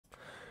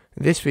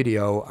In this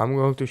video, I'm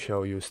going to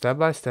show you step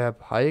by step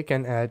how you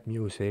can add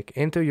music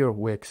into your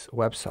Wix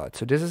website.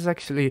 So this is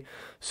actually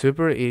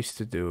super easy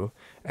to do.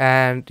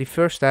 And the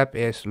first step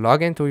is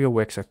log into your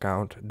Wix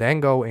account, then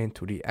go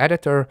into the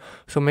editor.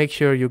 So make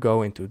sure you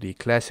go into the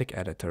classic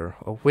editor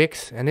of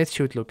Wix, and it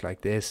should look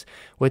like this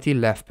with the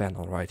left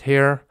panel right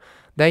here.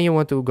 Then you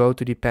want to go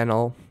to the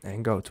panel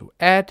and go to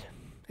add,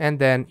 and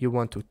then you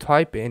want to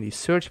type in the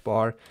search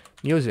bar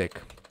music.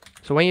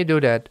 So when you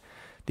do that,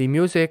 the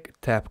music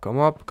tab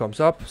comes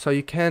up, so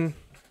you can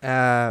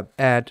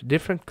add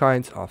different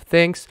kinds of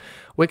things: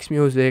 Wix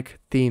Music,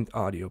 themed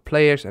audio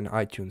players, and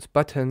iTunes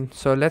button.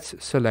 So let's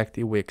select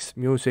the Wix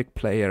Music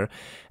player,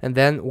 and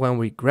then when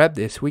we grab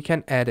this, we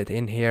can add it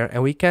in here,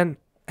 and we can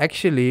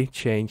actually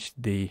change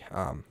the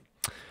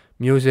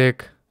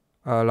music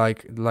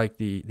like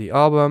the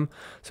album.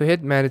 So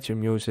hit manage your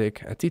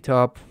music at the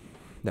top.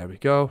 There we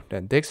go.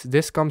 Then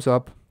this comes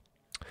up.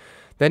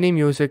 Then the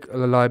music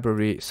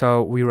library,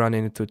 so we run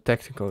into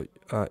technical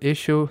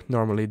issue.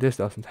 Normally this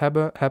doesn't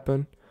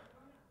happen.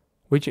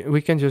 We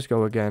can just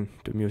go again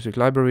to music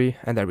library,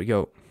 and there we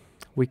go.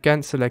 We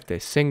can select a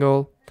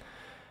single,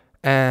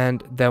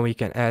 and then we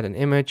can add an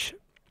image,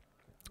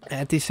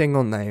 add the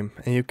single name,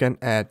 and you can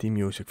add the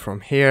music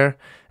from here,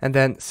 and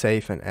then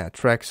save and add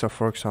tracks. So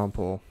for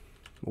example,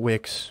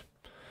 Wix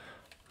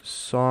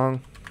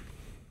song,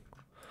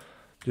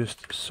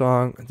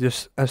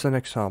 just as an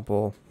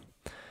example.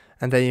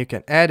 And then you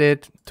can add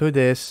it to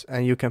this,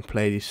 and you can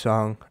play the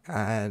song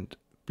and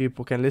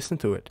people can listen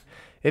to it.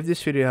 If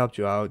this video helped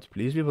you out,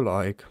 please leave a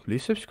like,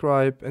 please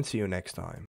subscribe, and see you next time.